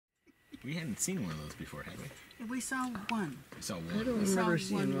We hadn't seen one of those before, had we? Yeah, we saw one. We saw I one. don't We saw remember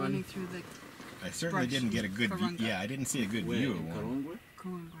seeing one one. running through the I certainly brush didn't get a in good view. Karonga. Yeah, I didn't see a good Where, view in of one. Karongwe?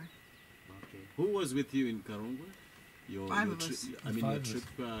 Karonga. Okay. Who was with you in Karongwe? Five of us. I mean,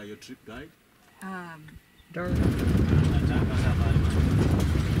 your trip guide? Darn.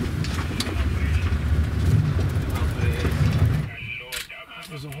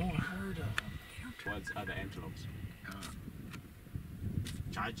 There's a whole herd of them. Towards other antelopes.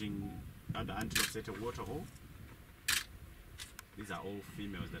 Charging other antelopes at a water hole. These are all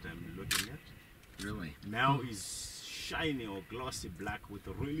females that I'm looking at. Really? Male is shiny or glossy black with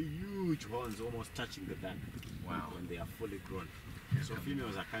really huge horns almost touching the back. Wow. When they are fully grown. So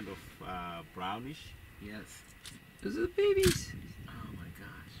females are kind of brownish. Yes. Those are the babies. Oh my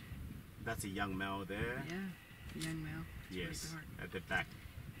gosh. That's a young male there. Yeah, young male. It's Yes, really dark. at the back.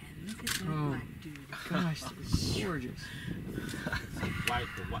 And look at that Oh. black dude. Gosh, that's gorgeous. White,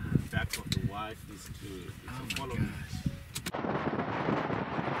 the back of the wife is to Oh my follow. gosh.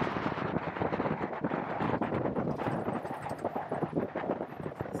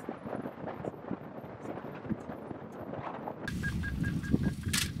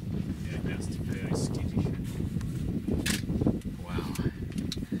 Yeah, just very skittish. Wow.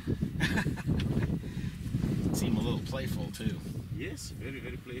 Seem a little playful too. Yes, very,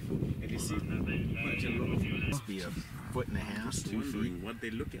 very playful. And you see quite a lot of them. Must be a foot and a half, Just 2 feet. wondering what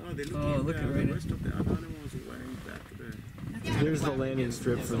they're looking. Oh, they're looking Oh, at look the, at right the rest of the other animals way back there. Here's the landing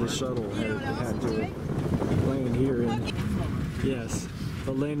strip for the shuttle. Had to land here. And yes,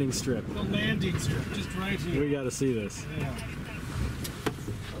 the landing strip. The landing strip, just right here. We got to see this. Yeah.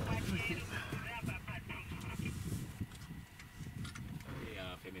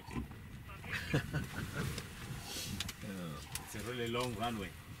 Yeah, affirmative. It's a really long runway.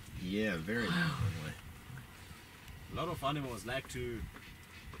 Yeah, very long runway. A lot of animals like to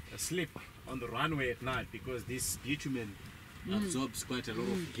sleep on the runway at night because this bitumen absorbs quite a lot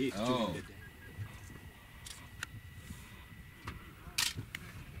of heat Oh. during the day.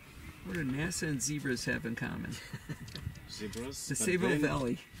 What do NASA and zebras have in common? Zebras. The but Sable then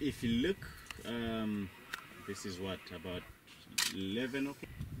Valley. If you look, this is what, about 11 o'clock?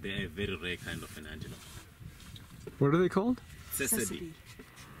 They are a very rare kind of an antelope. What are they called? Sesebe.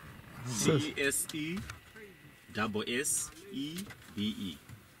 Sesame. C-S-E-S-S-E-B-E.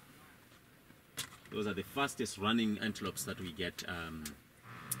 Those are the fastest running antelopes that we get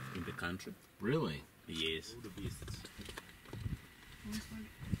in the country. Really? Yes.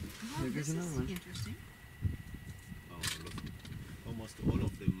 Oh, There's this another is one. interesting. Oh, look. Almost all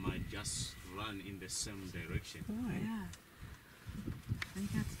of them might just run in the same direction. Oh, yeah. I think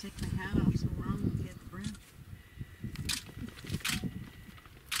I have to take my hat off so Ron will get the brim.